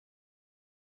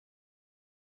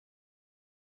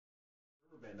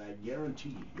And I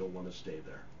guarantee you'll want to stay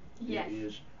there. Yes. It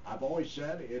is, I've always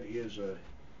said, it is a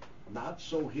not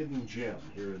so hidden gem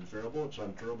here in Faribault. It's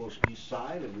on Faribault's east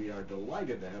side, and we are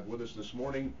delighted to have with us this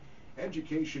morning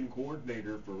Education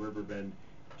Coordinator for Riverbend,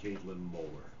 Kaytlan Moeller.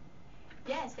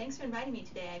 Yes, thanks for inviting me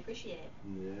today. I appreciate it.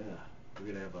 Yeah, we're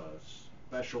going to have a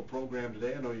special program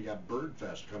today. I know you got Bird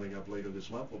Fest coming up later this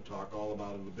month. We'll talk all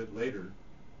about it a bit later.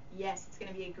 Yes, it's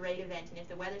going to be a great event, and if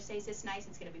the weather stays this nice,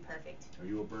 it's going to be perfect. Are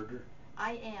you a birder?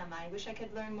 I am. I wish I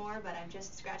could learn more, but I'm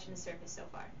just scratching the surface so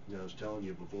far. Yeah, I was telling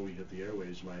you before we hit the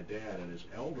airways, my dad in his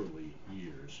elderly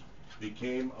years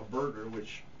became a birder,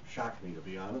 which shocked me, to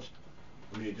be honest.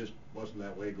 I mean, it just wasn't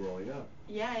that way growing up.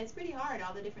 Yeah, it's pretty hard,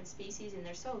 all the different species, and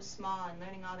they're so small, and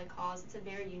learning all the calls, it's a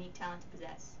very unique talent to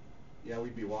possess. Yeah,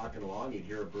 we'd be walking along, you'd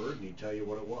hear a bird, and he'd tell you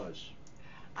what it was.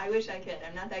 I wish I could.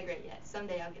 I'm not that great yet.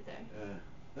 Someday I'll get there.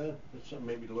 That's something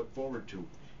maybe to look forward to.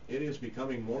 It is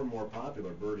becoming more and more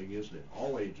popular, birding, isn't it?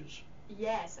 All ages.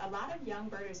 Yes, a lot of young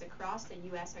birders across the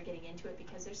U.S. are getting into it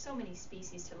because there's so many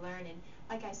species to learn, and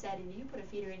like I said, if you put a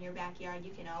feeder in your backyard,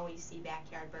 you can always see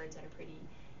backyard birds that are pretty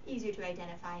easier to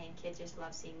identify, and kids just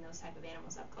love seeing those type of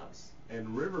animals up close.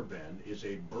 And Riverbend is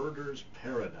a birder's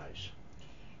paradise.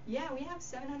 Yeah, we have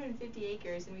 750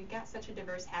 acres, and we've got such a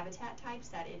diverse habitat types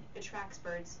that it attracts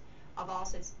birds of all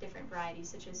sorts of different varieties,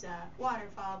 such as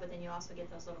waterfowl, but then you also get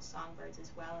those little songbirds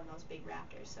as well, and those big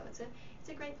raptors. So it's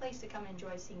a great place to come and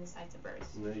enjoy seeing the sights of birds.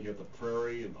 And then you get the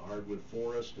prairie and the hardwood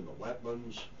forest and the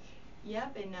wetlands.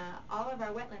 Yep, and all of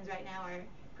our wetlands right now are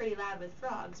pretty loud with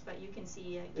frogs, but you can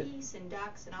see geese and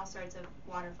ducks and all sorts of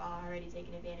waterfowl already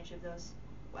taking advantage of those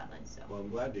wetlands. So. Well, I'm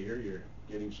glad to hear you're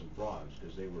getting some frogs,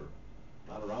 because they were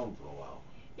not around for a while.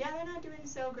 Yeah, they're not doing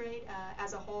so great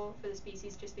as a whole for the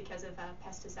species, just because of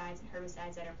pesticides and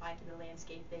herbicides that are applied to the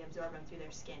landscape. They absorb them through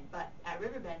their skin. But at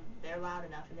Riverbend, they're loud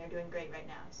enough, and they're doing great right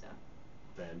now. So.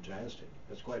 Fantastic.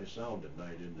 That's quite a sound at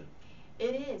night, isn't it?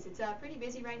 It is. It's pretty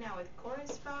busy right now with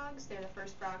chorus frogs. They're the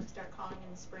first frogs to start calling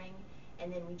in the spring.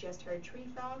 And then we just heard tree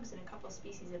frogs and a couple of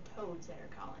species of toads that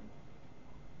are calling.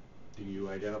 Can you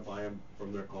identify them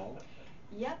from their call?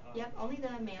 Yep. Only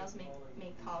the males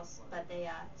make calls, but they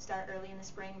start early in the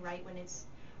spring, right when it's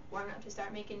warm enough to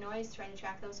start making noise, trying to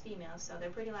attract those females, so they're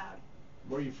pretty loud.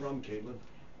 Where are you from, Kaytlan?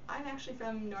 I'm actually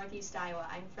from northeast Iowa.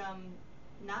 I'm from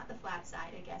not the flat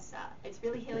side, I guess. It's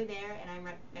really hilly there, and I'm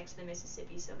right next to the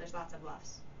Mississippi, so there's lots of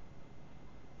bluffs.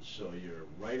 So you're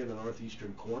right in the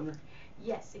northeastern corner?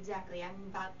 Yes, exactly. I'm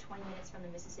about 20 minutes from the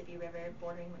Mississippi River,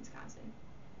 bordering Wisconsin.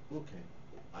 Okay.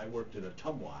 I worked in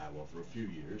Ottumwa, Iowa for a few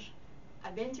years.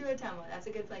 I've been to Ottumwa. That's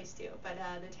a good place too. But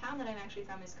the town that I'm actually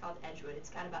from is called Edgewood. It's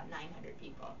got about 900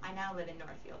 people. I now live in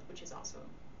Northfield, which is also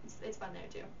it's fun there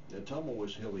too. Ottumwa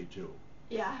was hilly too.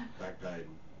 Yeah. In fact, I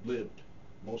lived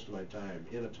most of my time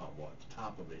in Ottumwa at the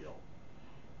top of the hill.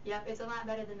 Yep, it's a lot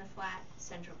better than the flat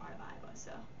central part of Iowa. So.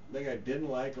 The thing I didn't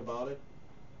like about it,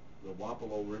 the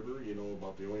Wapello River, you know,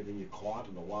 about the only thing you caught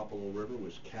in the Wapello River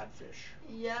was catfish.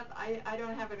 Yep, I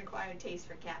don't have an acquired taste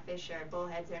for catfish or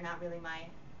bullheads. They're not really my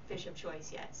fish of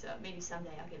choice yet, so maybe someday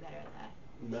I'll get better at that.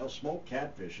 Now, smoked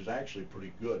catfish is actually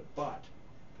pretty good, but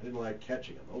I didn't like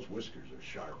catching them. Those whiskers are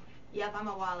sharp. Yep, I'm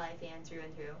a walleye fan through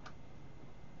and through.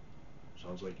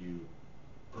 Sounds like you,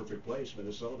 perfect place,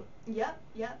 Minnesota.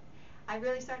 Yep. I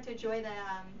really start to enjoy the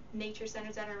nature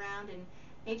centers that are around,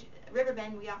 and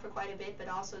Riverbend we offer quite a bit, but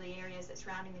also the areas that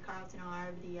surrounding the Carlton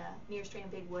Arb, the near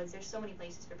Strand Big Woods. There's so many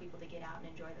places for people to get out and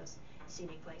enjoy those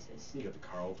scenic places. You got the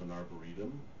Carlton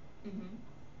Arboretum. Mm-hmm.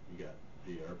 You got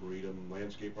the Arboretum,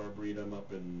 Landscape Arboretum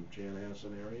up in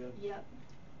Chanhassen area. Yep.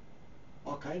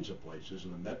 All kinds of places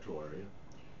in the metro area.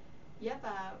 Yep,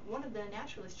 one of the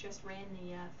naturalists just ran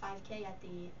the 5K at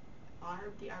the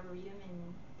Arboretum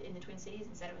in the Twin Cities,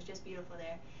 and said it was just beautiful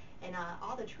there. And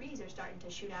all the trees are starting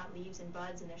to shoot out leaves and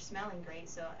buds, and they're smelling great.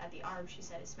 So at the Arb, she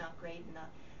said it smelled great, and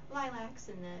the lilacs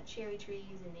and the cherry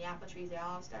trees and the apple trees, they're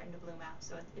all starting to bloom out.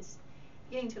 So it's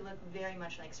getting to look very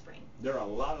much like spring. There are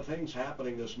a lot of things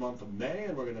happening this month of May,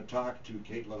 and we're going to talk to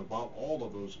Kaytlan about all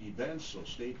of those events, so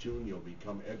stay tuned. You'll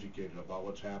become educated about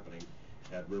what's happening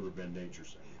at Riverbend Nature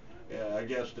Center. I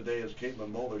guess today is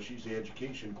Kaytlan Moeller. She's the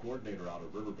education coordinator out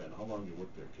of Riverbend. How long do you work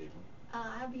there, Kaytlan?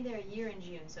 I'll be there a year in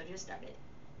June, so just started.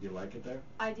 Do you like it there?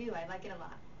 I do. I like it a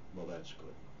lot. Well, that's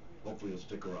good. Hopefully you'll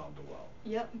stick around a while.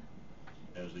 Yep.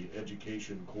 As the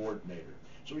education coordinator.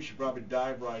 So we should probably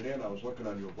dive right in. I was looking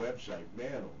on your website.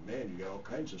 Man, oh man, you got all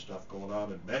kinds of stuff going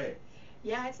on in May.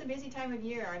 Yeah, it's a busy time of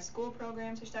year. Our school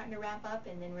programs are starting to wrap up,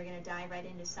 and then we're going to dive right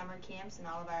into summer camps and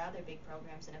all of our other big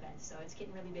programs and events. So it's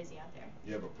getting really busy out there. Do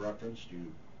you have a preference? Do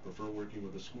you prefer working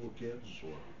with the school kids,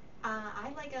 or?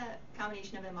 I like a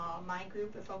combination of them all. My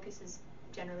group focuses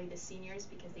generally the seniors,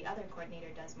 because the other coordinator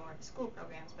does more of the school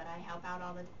programs, but I help out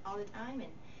all the time,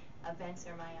 and events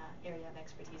are my area of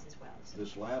expertise as well. So.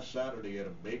 This last Saturday you had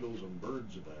a bagels and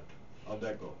birds event. How'd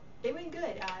that go? It went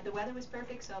good. The weather was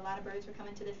perfect, so a lot of birds were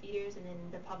coming to the feeders, and then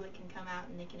the public can come out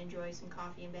and they can enjoy some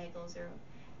coffee and bagels or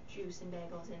juice and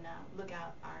bagels, and look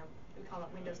out our, we call it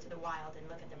windows to the wild, and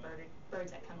look at the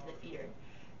birds that come to the feeder.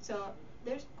 So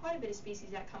there's quite a bit of species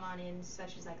that come on in,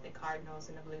 such as like the cardinals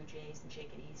and the blue jays and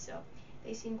chickadees. So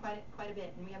they seem quite a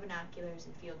bit, and we have binoculars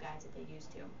and field guides that they use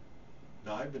too.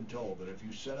 Now I've been told that if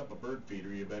you set up a bird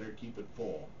feeder, you better keep it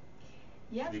full.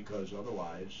 Yep. Because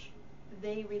otherwise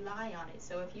they rely on it.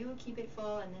 So if you keep it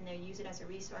full and then they use it as a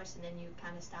resource and then you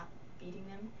kind of stop feeding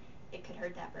them, it could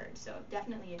hurt that bird. So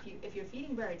definitely, if you're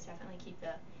feeding birds, definitely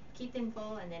keep them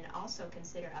full, and then also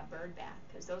consider a bird bath,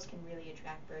 because those can really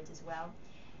attract birds as well.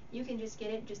 You can just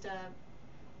get it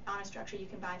on a structure you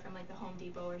can buy from like the Home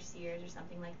Depot or Sears or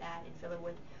something like that, and fill it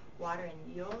with water,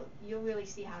 and you'll really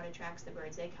see how it attracts the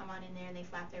birds. They come on in there and they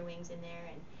flap their wings in there,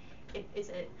 and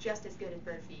it's just as good as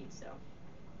bird feed. So.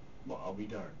 Well, I'll be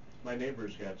darned. My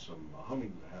neighbor's got some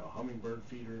hummingbird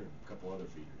feeder and a couple other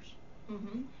feeders.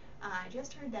 Mm-hmm. I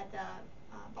just heard that the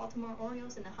Baltimore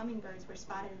Orioles and the hummingbirds were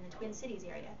spotted in the Twin Cities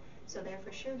area, so they're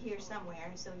for sure here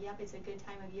somewhere. So yep, it's a good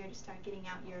time of year to start getting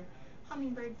out your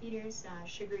hummingbird feeders.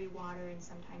 Sugary water and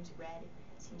sometimes red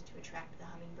seems to attract the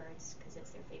hummingbirds because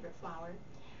it's their favorite flower,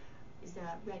 is the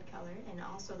red color. And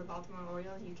also the Baltimore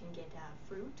Orioles, you can get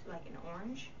fruit like an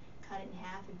orange, cut it in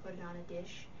half and put it on a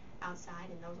dish outside,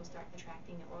 and those will start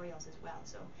attracting the orioles as well.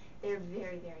 So they're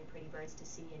very, very pretty birds to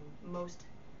see, and most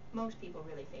people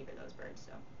really favor those birds.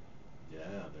 So.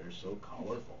 Yeah, they're so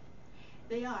colorful.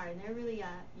 They are, and they're really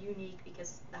unique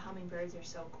because the hummingbirds are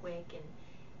so quick, and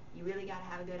you really got to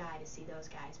have a good eye to see those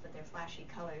guys. But they're flashy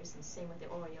colors, and same with the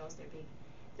orioles. They're big.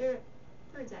 They're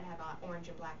birds that have orange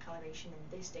and black coloration,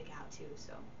 and they stick out too.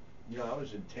 So. You know, I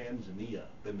was in Tanzania.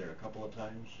 Been there a couple of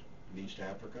times in East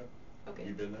Africa. Okay. Have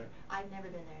you been there? I've never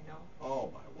been there, no.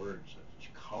 Oh my words,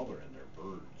 such color in their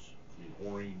birds. I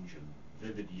mean, orange and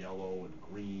vivid yellow and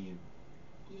green.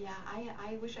 Yeah,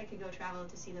 I wish I could go travel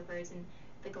to see the birds. And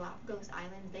the Galapagos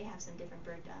Islands, they have some different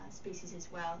bird species as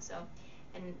well. So,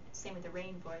 and same with the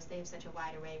rainforest, they have such a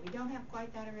wide array. We don't have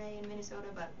quite that array in Minnesota,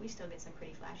 but we still get some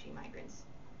pretty flashy migrants.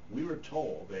 We were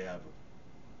told they have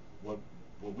what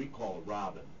we call a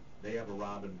robin. They have a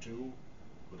robin too,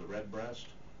 with a red breast,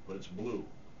 but it's blue.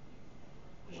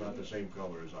 It's not the same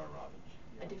color as our robins.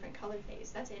 A different color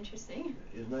phase. That's interesting.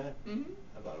 Isn't that? Mm-hmm.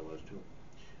 I thought it was too.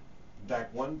 In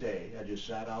fact, one day I just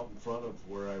sat out in front of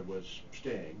where I was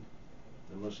staying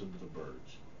and listened to the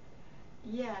birds.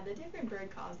 Yeah, the different bird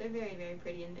calls, they're very, very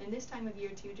pretty. And this time of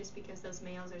year too, just because those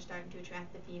males are starting to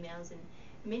attract the females, and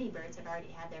many birds have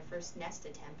already had their first nest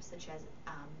attempts, such as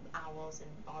owls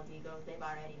and bald eagles. They've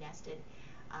already nested.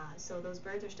 So those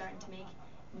birds are starting to make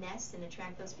nests and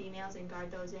attract those females and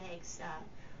guard those eggs.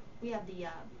 We have the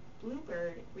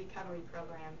Bluebird Recovery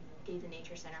Program gave the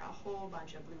Nature Center a whole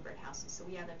bunch of bluebird houses. So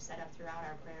we have them set up throughout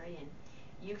our prairie, and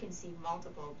you can see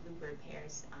multiple bluebird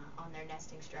pairs on their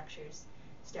nesting structures,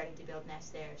 starting to build nests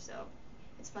there. So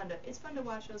it's fun to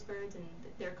watch those birds, and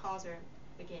their calls are,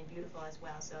 again, beautiful as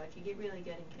well. So if you get really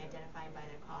good and can identify them by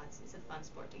their call, it's a fun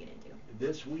sport to get into.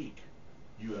 This week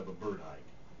you have a bird hike.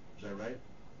 Is that right?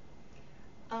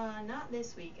 Not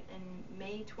this week. And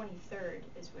May 23rd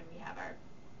is when we have our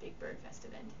big Bird Fest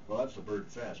event. Well, that's the Bird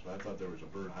Fest, but I thought there was a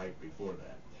bird hike before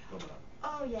that coming up.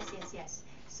 Oh, yes.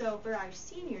 So for our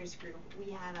seniors group,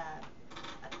 we have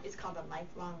it's called a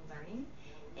lifelong learning.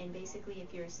 And basically,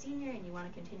 if you're a senior and you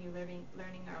want to continue learning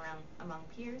around among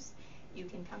peers, you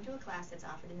can come to a class that's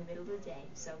offered in the middle of the day,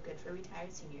 so good for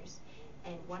retired seniors.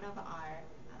 And one of our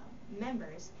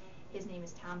members, his name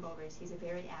is Tom Bovers. He's a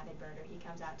very avid birder. He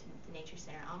comes out to the Nature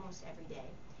Center almost every day.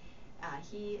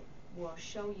 He will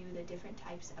show you the different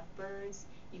types of birds.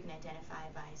 You can identify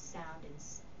by sound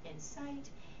and sight,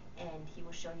 and he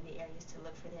will show you the areas to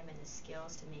look for them and the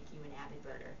skills to make you an avid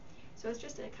birder. So it's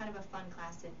just a kind of a fun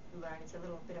class to learn. It's a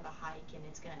little bit of a hike, and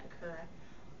it's going to occur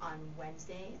on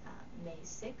Wednesday, May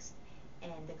 6th.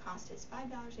 And the cost is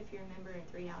 $5 if you're a member and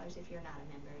 $3 if you're not a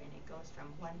member, and it goes from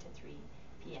 1 to 3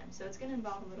 p.m. So it's going to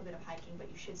involve a little bit of hiking,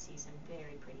 but you should see some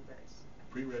very pretty birds.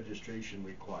 Pre-registration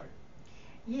required.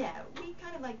 Yeah, we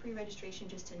kind of like pre-registration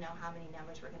just to know how many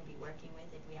numbers we're going to be working with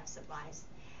if we have supplies.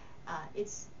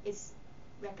 It's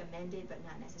recommended but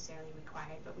not necessarily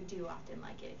required, but we do often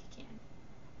like it if you can.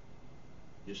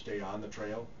 You stay on the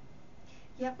trail?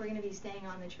 Yep, we're going to be staying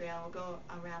on the trail. We'll go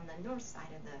around the north side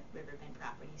of the Riverbend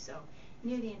property, so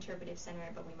near the Interpretive Center,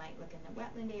 but we might look in the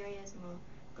wetland areas, and we'll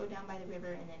go down by the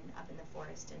river and then up in the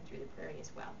forest and through the prairie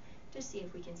as well. Just see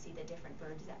if we can see the different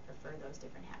birds that prefer those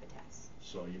different habitats.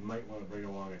 So you might want to bring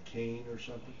along a cane or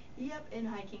something? Yep, and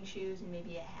hiking shoes and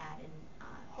maybe a hat, and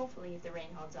hopefully if the rain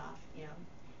holds off,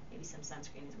 maybe some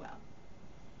sunscreen as well.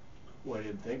 Well, I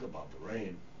didn't think about the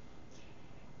rain.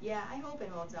 Yeah, I hope it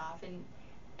holds off,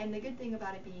 and the good thing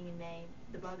about it being in May,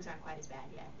 the bugs aren't quite as bad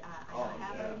yet. I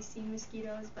have already seen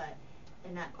mosquitoes, but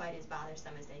they're not quite as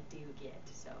bothersome as they do get,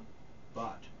 so.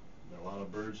 But there are a lot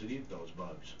of birds that eat those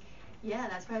bugs. Yeah,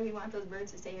 that's why we want those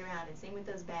birds to stay around, and same with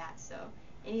those bats. So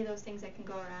any of those things that can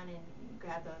go around and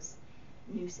grab those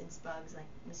nuisance bugs like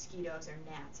mosquitoes or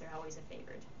gnats are always a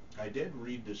favorite. I did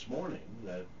read this morning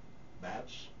that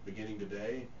bats, beginning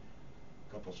today,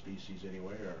 a couple species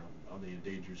anyway, are on the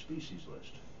endangered species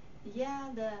list. Yeah,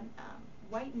 the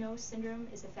white nose syndrome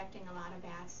is affecting a lot of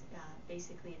bats.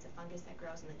 Basically, it's a fungus that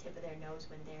grows on the tip of their nose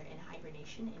when they're in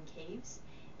hibernation in caves,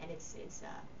 and it's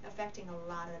affecting a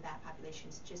lot of the bat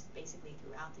populations just basically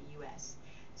throughout the U.S.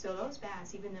 So those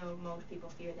bats, even though most people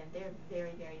fear them, they're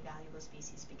very, very valuable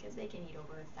species because they can eat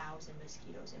over 1,000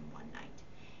 mosquitoes in one night.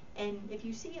 And if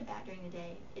you see a bat during the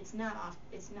day, it's not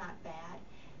bad.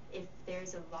 If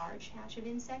there's a large hatch of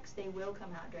insects, they will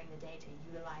come out during the day to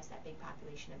utilize that big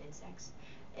population of insects.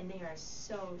 And they are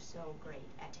so, so great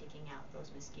at taking out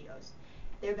those mosquitoes.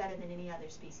 They're better than any other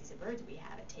species of birds we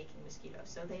have at taking mosquitoes.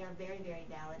 So they are very, very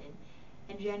valid,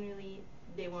 and generally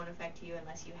they won't affect you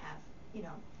unless you have,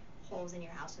 holes in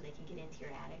your house so they can get into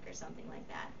your attic or something like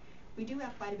that. We do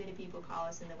have quite a bit of people call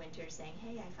us in the winter saying,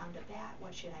 hey, I found a bat,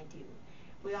 what should I do?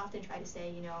 We often try to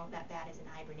say, that bat is in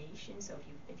hibernation, so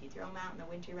if you throw them out in the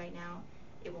winter right now,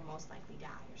 it will most likely die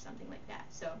or something like that.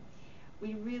 So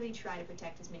we really try to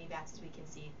protect as many bats as we can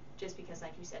see, just because,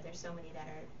 like you said, there's so many that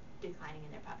are declining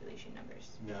in their population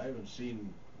numbers. Yeah, I haven't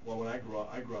seen, well, when I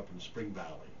grew up in Spring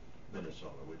Valley,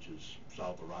 Minnesota, which is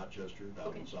south of Rochester,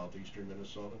 down in southeastern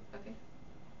Minnesota. Okay.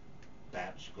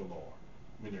 Bats galore.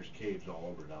 I mean, there's caves all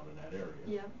over down in that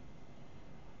area. Yep.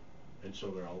 And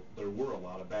so there were a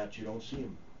lot of bats. You don't see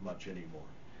them much anymore.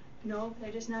 No,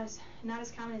 they're just not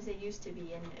as common as they used to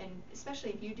be, and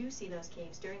especially if you do see those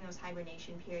caves during those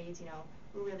hibernation periods,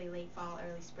 really late fall,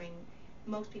 early spring.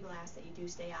 Most people ask that you do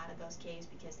stay out of those caves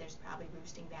because there's probably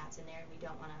roosting bats in there, and we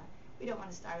don't want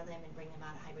to startle them and bring them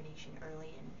out of hibernation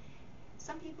early. And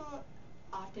some people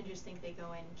often just think they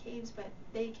go in caves, but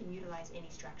they can utilize any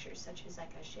structure, such as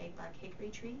like a shagbark hickory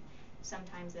tree.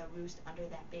 Sometimes they'll roost under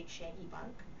that big shaggy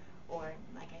bark, or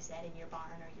like I said, in your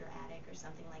barn or your attic or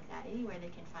something like that. Anywhere they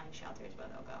can find shelter is where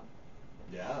they'll go.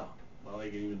 Yeah, well, they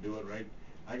can even do it right.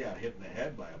 I got hit in the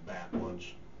head by a bat once,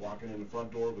 walking in the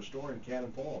front door of a store in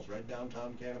Cannon Falls, right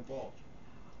downtown Cannon Falls.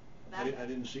 I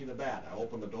didn't see the bat. I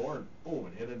opened the door and boom,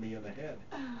 it hit me in the head.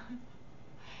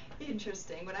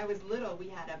 Interesting. When I was little, we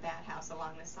had a bat house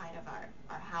along the side of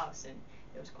our house, and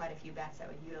there was quite a few bats that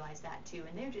would utilize that too,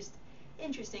 and they're just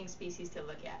interesting species to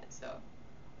look at. So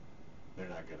they're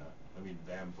not gonna,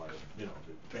 vampire, the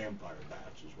vampire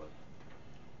bats is what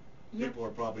people are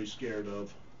probably scared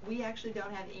of. We actually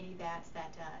don't have any bats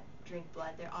that drink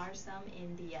blood. There are some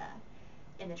in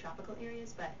the tropical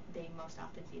areas, but they most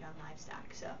often feed on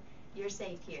livestock. So you're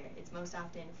safe here. It's most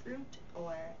often fruit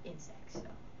or insects.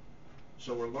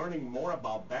 So we're learning more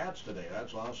about bats today.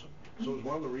 That's awesome. So it's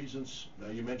one of the reasons,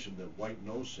 you mentioned the white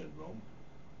nose syndrome,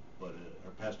 but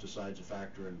are pesticides a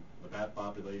factor in the bat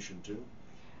population too?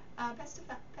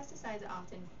 Pesticides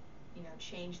often,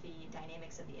 change the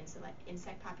dynamics of the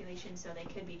insect population, so they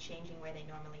could be changing where they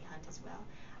normally hunt as well.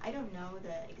 I don't know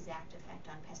the exact effect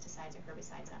on pesticides or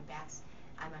herbicides on bats.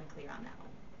 I'm unclear on that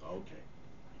one. Okay.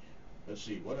 Let's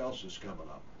see, what else is coming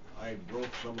up? I wrote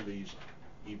some of these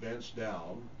events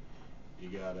down. You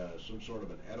got some sort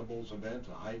of an edibles event,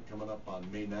 a hike coming up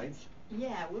on May 9th?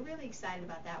 Yeah, we're really excited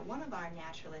about that. One of our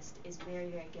naturalists is very,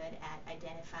 very good at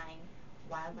identifying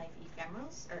wildlife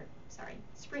ephemerals,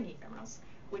 spring ephemerals,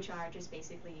 which are just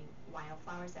basically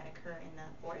wildflowers that occur in the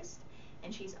forest.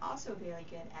 And she's also very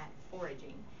good at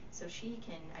foraging, so she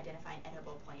can identify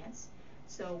edible plants.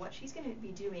 So what she's going to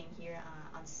be doing here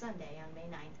on Sunday, on May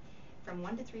 9th, from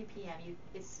 1 to 3 p.m.,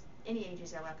 any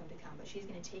ages are welcome to come, but she's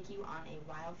going to take you on a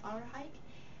wildflower hike.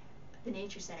 The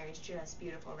Nature Center is just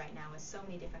beautiful right now with so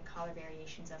many different color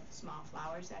variations of small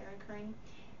flowers that are occurring.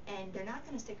 And they're not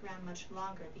going to stick around much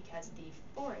longer because the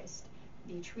forest,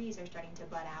 the trees are starting to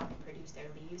bud out and produce their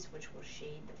leaves, which will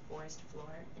shade the forest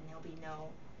floor, and there'll be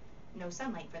no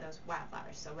sunlight for those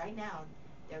wildflowers. So right now,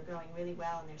 they're growing really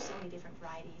well, and there's so many different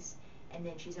varieties. And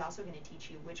then she's also going to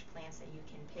teach you which plants that you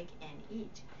can pick and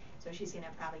eat. So she's going to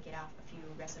probably get off a few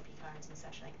recipe cards and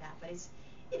such like that. But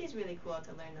it is really cool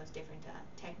to learn those different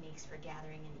techniques for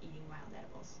gathering and eating wild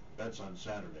edibles. That's on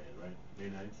Saturday, right? May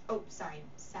 9th? Oh, sorry,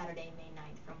 Saturday, May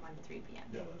 9th from 1 to 3 p.m.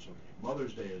 Yeah, that's okay.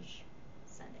 Mother's Day is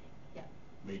Sunday, yep.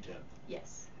 May 10th.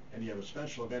 Yes. And you have a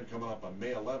special event coming up on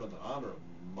May 11th in honor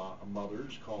of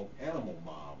mothers called Animal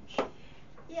Moms.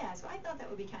 Yeah, so I thought that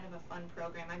would be kind of a fun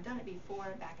program. I've done it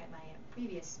before back at my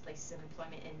previous places of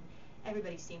employment, and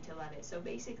everybody seemed to love it. So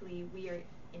basically,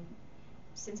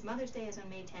 since Mother's Day is on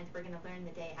May 10th, we're going to learn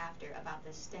the day after about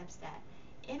the steps that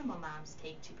animal moms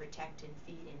take to protect and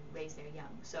feed and raise their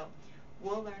young. So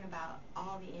we'll learn about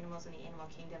all the animals in the animal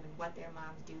kingdom and what their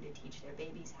moms do to teach their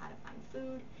babies how to find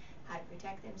food, how to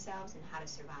protect themselves, and how to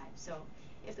survive. So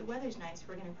if the weather's nice,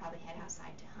 we're going to probably head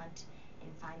outside to hunt and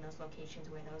find those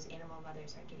locations where those animal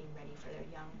mothers are getting ready for their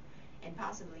young, and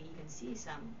possibly even see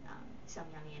some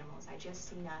young animals. I just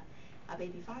seen a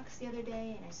baby fox the other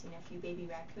day, and I've seen a few baby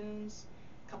raccoons,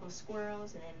 a couple of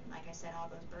squirrels, and then, like I said,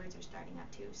 all those birds are starting up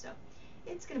too. So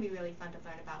it's going to be really fun to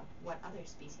learn about what other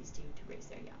species do to raise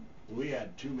their young. We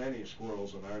had too many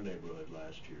squirrels in our neighborhood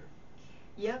last year.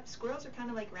 Yep, squirrels are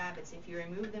kind of like rabbits. If you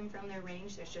remove them from their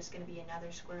range, there's just going to be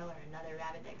another squirrel or another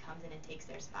rabbit that comes in and takes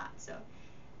their spot. So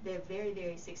they're very,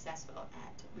 very successful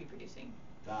at reproducing.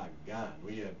 Doggone,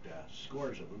 we had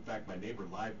scores of them. In fact, my neighbor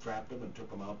live trapped them and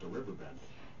took them out to Riverbend.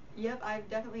 Yep, I've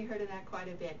definitely heard of that quite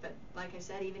a bit, but like I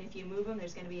said, even if you move them,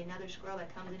 there's going to be another squirrel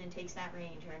that comes in and takes that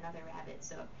range, or another rabbit.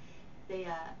 So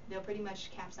they'll pretty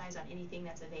much capsize on anything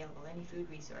that's available, any food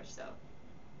resource.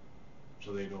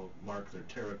 So they don't mark their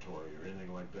territory or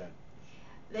anything like that?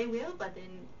 They will, but then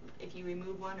if you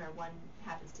remove one or one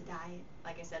happens to die,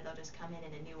 like I said, they'll just come in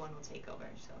and a new one will take over.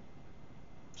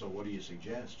 So what do you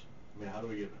suggest? I mean, how do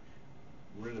we get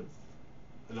rid of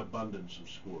an abundance of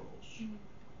squirrels?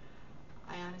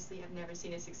 I honestly have never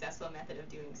seen a successful method of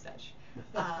doing such.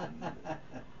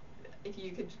 If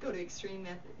you could go to extreme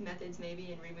methods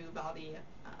maybe and remove all the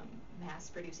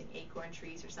mass-producing acorn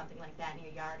trees or something like that in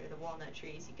your yard, or the walnut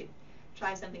trees, you could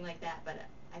try something like that, but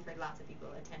I've heard lots of people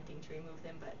attempting to remove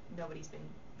them, but nobody's been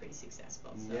pretty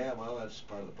successful. So. Yeah, well, that's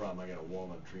part of the problem. I got a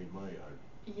walnut tree in my yard.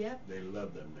 Yep. They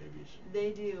love them babies.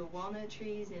 They do. Walnut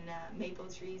trees and maple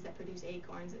trees that produce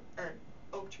acorns, or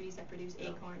oak trees that produce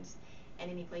acorns, and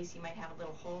any place you might have a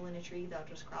little hole in a tree, they'll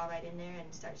just crawl right in there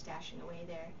and start stashing away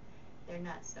their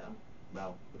nuts. So.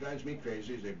 Well, what drives me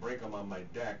crazy is they break them on my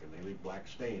deck and they leave black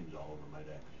stains all over my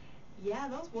deck. Yeah,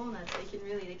 those walnuts,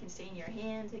 they can stain your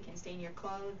hands, they can stain your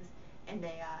clothes, and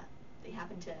they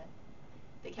happen to,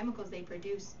 the chemicals they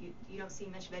produce, you don't see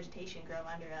much vegetation grow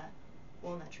under a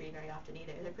walnut tree very often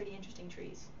either. They're pretty interesting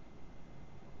trees.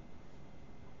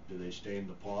 Do they stain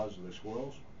the paws of the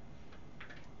squirrels?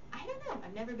 I don't know.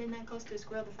 I've never been that close to a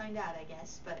squirrel to find out, I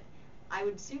guess, but I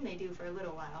would assume they do for a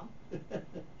little while.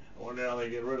 I wonder how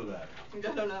they get rid of that. I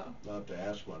don't know. I'll have to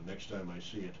ask one next time I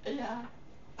see it. Yeah.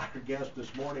 Our guest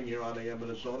this morning here on AM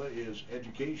Minnesota is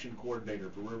Education Coordinator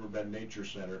for Riverbend Nature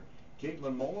Center,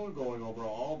 Kaytlan Moeller, going over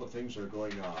all the things that are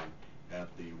going on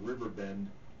at the Riverbend,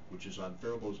 which is on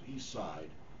Faribault's east side,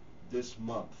 this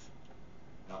month.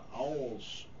 Now,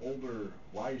 OWL's Older,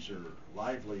 Wiser,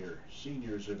 Livelier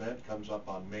Seniors event comes up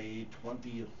on May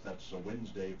 20th. That's a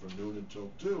Wednesday from noon until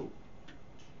 2.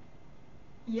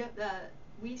 Yep,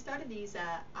 we started these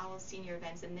OWL senior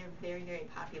events, and they're very, very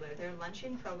popular. They're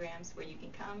luncheon programs where you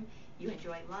can come, you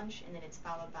enjoy lunch, and then it's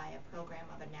followed by a program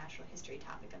of a natural history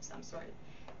topic of some sort.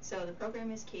 So the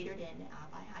program is catered in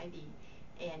by Hy-Vee,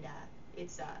 and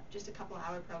it's just a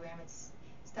couple-hour program. It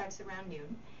starts around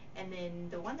noon. And then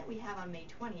the one that we have on May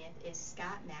 20th is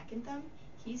Scott McIntham.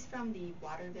 He's from the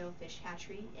Waterville Fish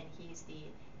Hatchery, and he's the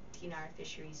DNR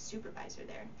Fisheries Supervisor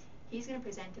there. He's going to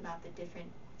present about the different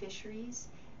fisheries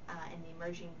and the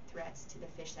emerging threats to the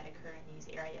fish that occur in these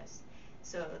areas.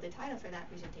 So the title for that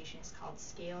presentation is called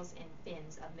Scales and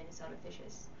Fins of Minnesota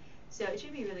Fishes. So it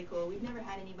should be really cool. We've never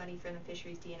had anybody from the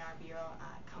Fisheries DNR Bureau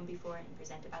come before and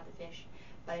present about the fish,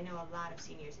 but I know a lot of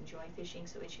seniors enjoy fishing,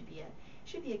 so it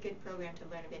should be a good program to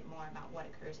learn a bit more about what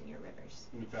occurs in your rivers.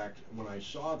 In fact, when I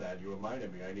saw that, you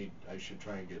reminded me I should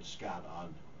try and get Scott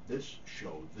on this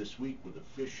show this week with a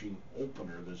fishing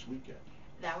opener this weekend.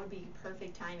 That would be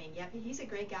perfect timing. Yep, he's a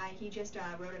great guy. He just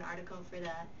wrote an article for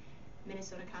the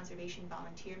Minnesota Conservation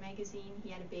Volunteer magazine. He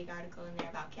had a big article in there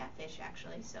about catfish,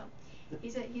 actually. So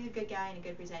he's a good guy and a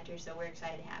good presenter, so we're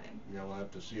excited to have him. Yeah, we'll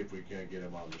have to see if we can't get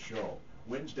him on the show.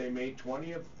 Wednesday, May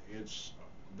 20th, it's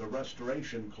the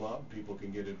Restoration Club. People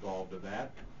can get involved in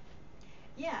that.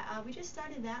 Yeah, we just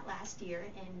started that last year,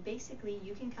 and basically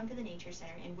you can come to the Nature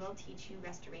Center and we'll teach you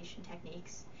restoration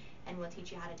techniques, and we'll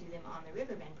teach you how to do them on the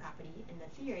Riverbend property. And the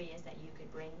theory is that you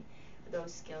could bring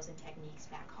those skills and techniques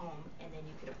back home, and then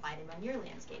you could apply them on your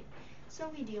landscape. So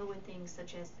we deal with things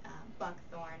such as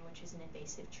buckthorn, which is an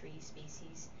invasive tree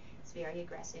species. It's very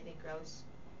aggressive. It grows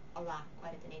a lot,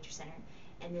 quite at the nature center.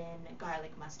 And then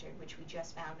garlic mustard, which we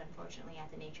just found, unfortunately,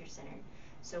 at the nature center.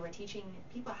 So we're teaching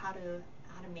people how to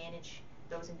manage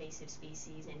those invasive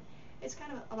species, and it's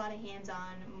kind of a lot of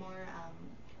hands-on, more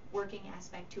working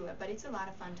aspect to it, but it's a lot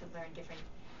of fun to learn different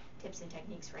tips and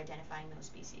techniques for identifying those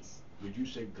species. Did you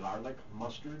say garlic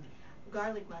mustard?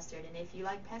 Garlic mustard, and if you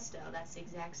like pesto, that's the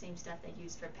exact same stuff they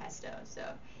use for pesto. So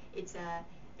it's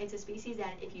a species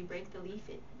that if you break the leaf,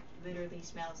 it literally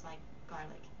smells like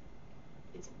garlic.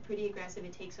 It's pretty aggressive.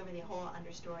 It takes over the whole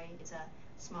understory. It's a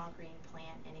small green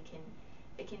plant, and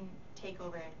it can take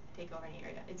over an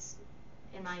area. It's,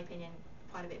 in my opinion,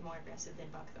 quite a bit more aggressive than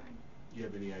buckthorn. Do you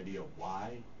have any idea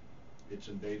why it's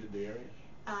invaded the area?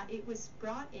 It was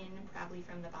brought in probably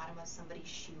from the bottom of somebody's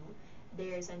shoe.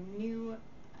 There's a new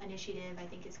initiative, I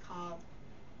think it's called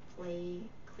Play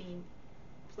Green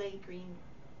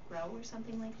Grow or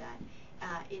something like that.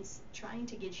 It's trying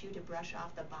to get you to brush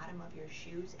off the bottom of your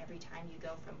shoes every time you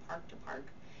go from park to park.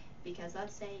 Because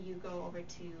let's say you go over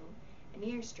to an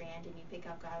ear strand and you pick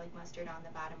up garlic mustard on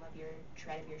the bottom of your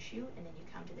tread of your shoe, and then you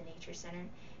come to the nature center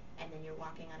and then you're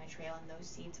walking on a trail and those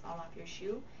seeds fall off your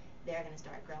shoe, they're going to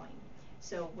start growing.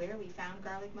 So where we found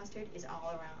garlic mustard is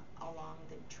all along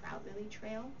the trout lily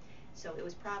trail. So it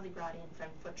was probably brought in from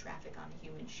foot traffic on a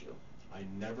human shoe. I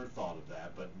never thought of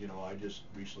that, but you know, I just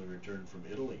recently returned from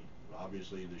Italy.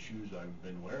 Obviously the shoes I've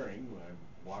been wearing,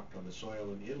 I've walked on the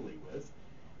soil in Italy with.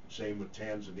 Same with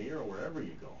Tanzania or wherever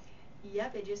you go.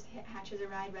 Yep, it just hatches a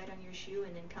ride right on your shoe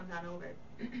and then comes on over.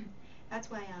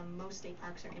 That's why most state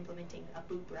parks are implementing a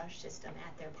boot brush system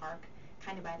at their park,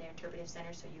 kind of by their interpretive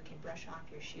center, so you can brush off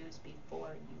your shoes before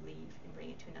you leave and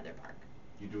bring it to another park.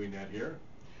 You doing that here?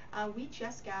 We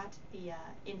just got the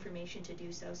information to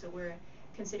do so, so we're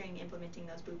considering implementing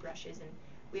those boot brushes, and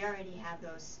we already have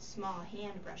those small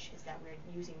hand brushes that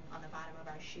we're using on the bottom of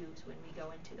our shoes when we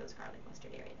go into those garlic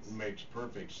mustard areas. Makes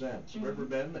perfect sense. Mm-hmm.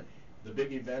 Riverbend, the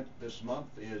big event this month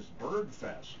is Bird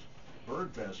Fest.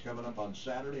 Bird Fest coming up on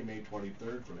Saturday, May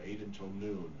 23rd from 8 until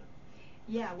noon.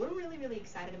 Yeah, we're really, really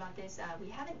excited about this. We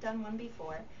haven't done one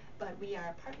before, but we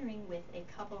are partnering with a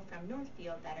couple from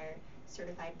Northfield that are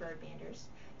certified bird banders.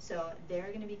 So they're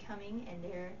going to be coming, and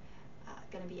they're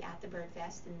going to be at the Bird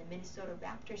Fest, and the Minnesota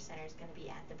Raptor Center is going to be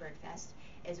at the Bird Fest,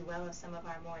 as well as some of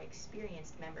our more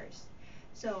experienced members.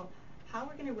 So how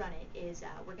we're going to run it is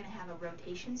we're going to have a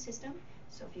rotation system.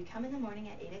 So if you come in the morning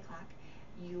at 8 o'clock,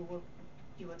 you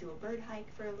will do a bird hike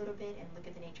for a little bit and look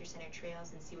at the Nature Center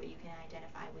trails and see what you can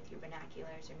identify with your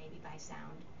binoculars or maybe by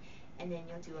sound. And then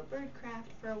you'll do a bird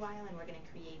craft for a while, and we're going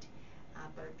to create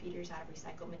bird feeders out of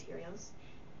recycled materials.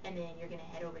 And then you're going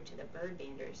to head over to the bird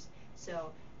banders.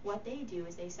 So what they do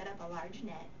is they set up a large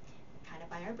net kind of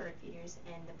by our bird feeders,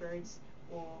 and the birds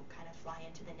will kind of fly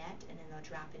into the net, and then they'll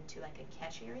drop into like a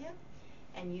catch area.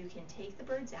 And you can take the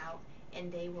birds out,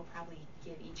 and they will probably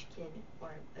give each kid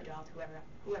or adult,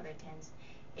 whoever attends,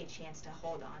 a chance to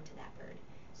hold on to that bird.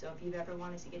 So if you've ever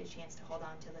wanted to get a chance to hold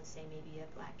on to, let's say, maybe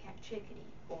a black-capped chickadee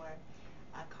or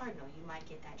a cardinal, you might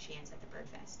get that chance at the Bird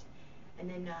Fest. And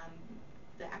then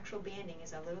the actual banding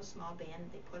is a little small band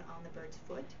that they put on the bird's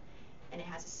foot, and it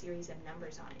has a series of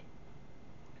numbers on it.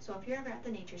 So if you're ever at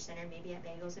the Nature Center, maybe at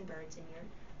Bagels and Birds, and you're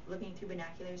looking through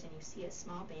binoculars and you see a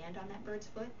small band on that bird's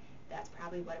foot, that's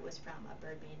probably what it was from, a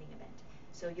bird banding event.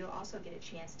 So you'll also get a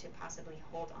chance to possibly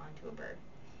hold on to a bird.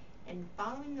 And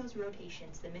following those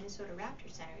rotations, the Minnesota Raptor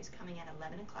Center is coming at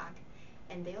 11 o'clock,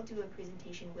 and they'll do a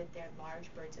presentation with their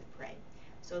large birds of prey.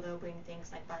 So they'll bring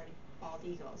things like bald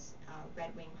eagles,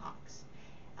 red-winged hawks,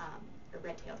 or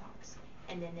red-tailed hawks.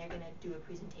 And then they're going to do a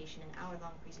presentation, an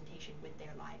hour-long presentation with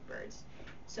their live birds.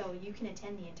 So you can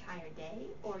attend the entire day,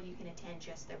 or you can attend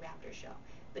just the Raptor show.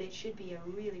 But it should be a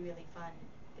really, really fun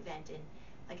event. And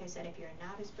like I said, if you're a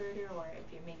novice birder, or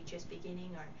if you're maybe just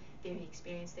beginning or very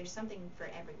experienced, there's something for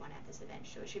everyone at this event.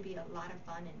 So it should be a lot of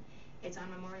fun, and it's on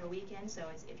Memorial Weekend, so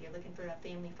if you're looking for a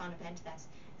family fun event,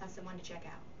 that's the one to check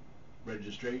out.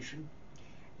 Registration?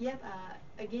 Yep,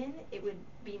 again, it would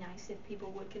be nice if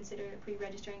people would consider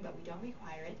pre-registering, but we don't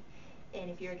require it. And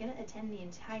if you're going to attend the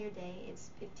entire day, it's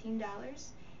 $15.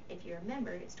 If you're a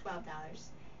member, it's $12.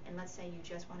 And let's say you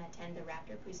just want to attend the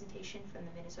Raptor presentation from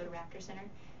the Minnesota Raptor Center,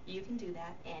 you can do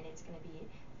that, and it's going to be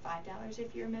 $5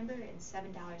 if you're a member and $7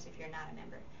 if you're not a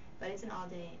member. But it's an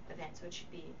all-day event, so it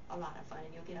should be a lot of fun,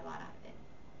 and you'll get a lot out of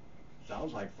it.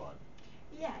 Sounds like fun.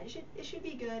 Yeah, it should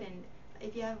be good, and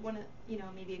if you have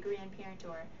maybe a grandparent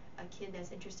or a kid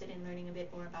that's interested in learning a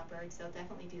bit more about birds, they'll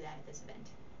definitely do that at this event.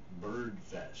 Bird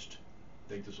Fest.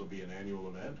 Think this will be an annual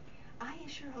event? I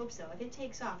sure hope so. If it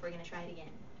takes off, we're going to try it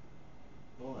again.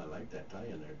 Oh, I like that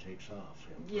tie-in there. Takes off.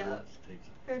 Yeah.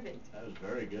 Perfect. That was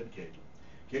very good, Kaytlan.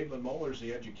 Kaytlan Moeller's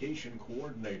the education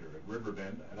coordinator at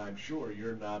Riverbend, and I'm sure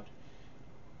you're not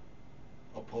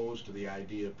opposed to the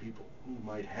idea of people who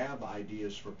might have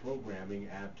ideas for programming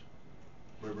at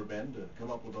Riverbend to come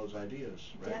up with those ideas,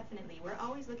 right? Definitely. We're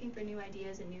always looking for new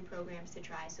ideas and new programs to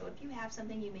try. So if you have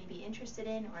something you may be interested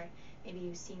in, or maybe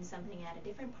you've seen something at a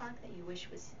different park that you wish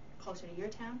was closer to your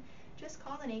town, just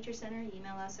call the Nature Center,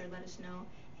 email us, or let us know,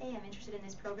 hey, I'm interested in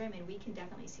this program, and we can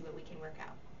definitely see what we can work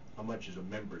out. How much is a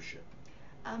membership?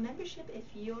 A membership, if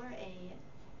you're a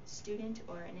student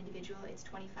or an individual, it's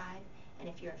 $25, and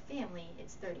if you're a family,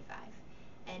 it's $35.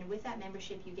 And with that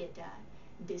membership, you get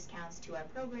discounts to our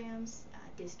programs,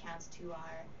 discounts to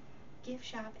our gift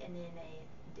shop, and then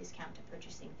a discount to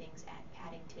purchasing things at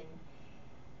Paddington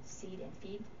Seed and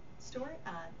Feed store.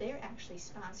 They're actually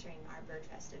sponsoring our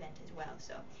Birdfest event as well.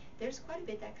 So there's quite a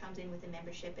bit that comes in with the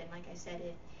membership, and like I said,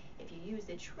 if you use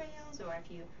the trails or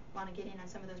if you want to get in on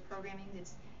some of those programming,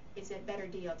 it's a better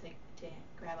deal to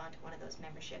grab onto one of those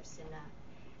memberships, and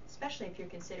especially if you're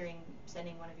considering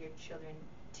sending one of your children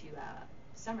to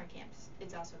summer camps,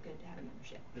 it's also good to have a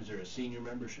membership. Is there a senior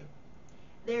membership?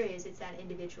 There is. It's that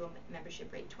individual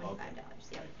membership rate, $25. Okay.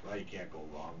 Yeah. Right. Well, you can't go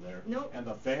wrong there. Nope. And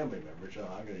the family membership,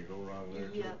 how can you go wrong there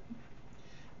too? Yep.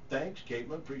 Thanks,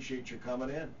 Kaytlan. Appreciate your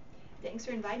coming in. Thanks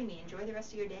for inviting me. Enjoy the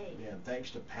rest of your day. Yeah, and thanks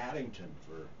to Paddington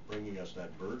for bringing us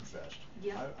that bird fest.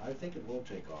 Yeah. I think it will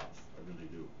take off. I really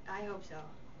do. I hope so.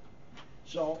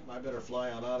 So, I better fly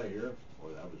on out of here.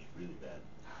 Boy, that was really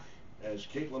bad. As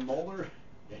Kaytlan Moeller,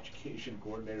 Education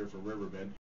Coordinator for Riverbend.